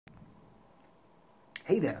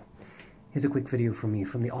Hey there! Here's a quick video from me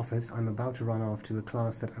from the office. I'm about to run off to a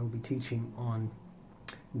class that I will be teaching on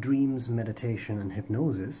dreams, meditation and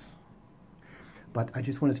hypnosis. But I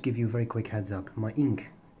just wanted to give you a very quick heads up. My ink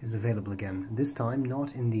is available again. This time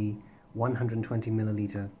not in the 120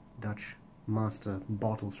 milliliter Dutch Master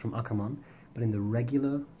bottles from Ackerman, but in the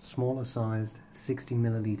regular, smaller sized 60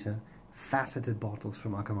 milliliter faceted bottles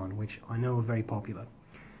from Ackerman, which I know are very popular.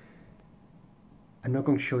 I'm not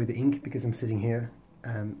going to show you the ink because I'm sitting here.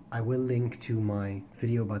 I will link to my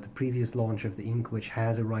video about the previous launch of the ink, which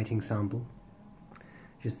has a writing sample.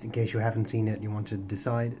 Just in case you haven't seen it and you want to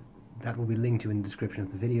decide, that will be linked to in the description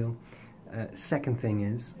of the video. Second thing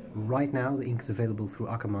is, right now the ink is available through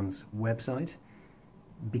Ackerman's website.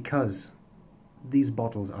 Because these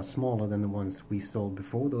bottles are smaller than the ones we sold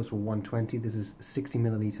before, those were 120, this is 60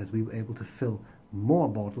 milliliters, we were able to fill more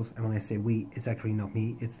bottles, and when I say we, it's actually not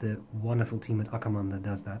me, it's the wonderful team at Ackerman that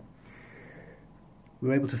does that. We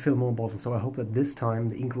were able to fill more bottles, so I hope that this time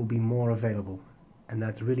the ink will be more available. And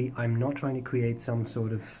that's really, I'm not trying to create some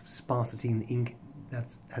sort of sparsity in the ink.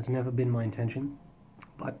 That has never been my intention.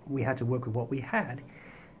 But we had to work with what we had.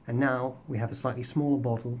 And now we have a slightly smaller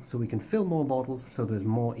bottle, so we can fill more bottles, so there's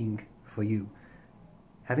more ink for you.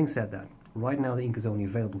 Having said that, right now the ink is only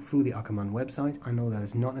available through the Ackerman website. I know that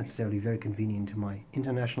is not necessarily very convenient to my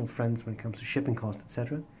international friends when it comes to shipping costs,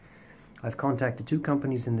 etc. I've contacted 2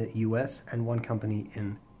 companies in the US and 1 company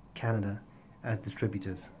in Canada as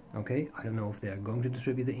distributors. Okay, I don't know if they are going to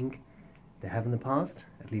distribute the ink. They have in the past,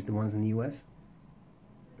 at least the ones in the US.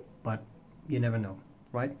 But you never know,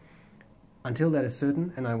 right? Until that is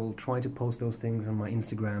certain, and I will try to post those things on my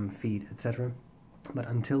Instagram feed, etc. But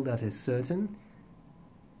until that is certain,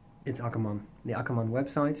 it's Ackerman. The Ackerman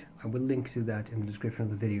website, I will link to that in the description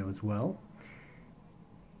of the video as well.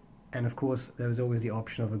 And of course, there is always the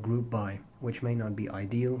option of a group buy, which may not be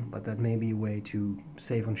ideal, but that may be a way to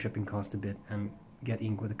save on shipping cost a bit and get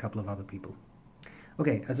ink with a couple of other people.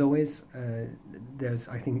 Okay, as always, there's,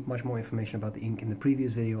 I think, much more information about the ink in the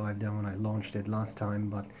previous video I've done when I launched it last time,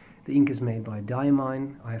 but the ink is made by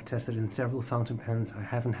Diamine. I have tested it in several fountain pens. I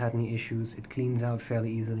haven't had any issues. It cleans out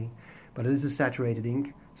fairly easily, but it is a saturated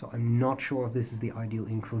ink, so I'm not sure if this is the ideal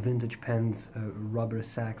ink for vintage pens, rubber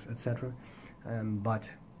sacks, etc. But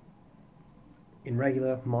in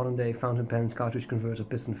regular, modern-day fountain pens, cartridge converter,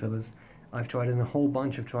 piston fillers, I've tried it in a whole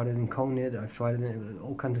bunch. I've tried it in Conid, I've tried it in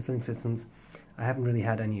all kinds of filling systems. I haven't really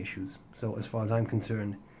had any issues. So as far as I'm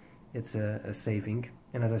concerned, it's a safe ink.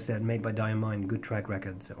 And as I said, made by Diamine, good track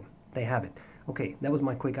record, so they have it. Okay, that was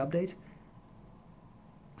my quick update.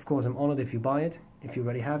 Of course, I'm honored if you buy it. If you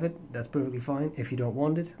already have it, that's perfectly fine. If you don't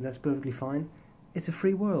want it, that's perfectly fine. It's a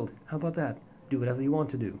free world. How about that? Do whatever you want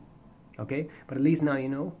to do. Okay? But at least now you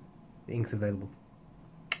know the ink's available.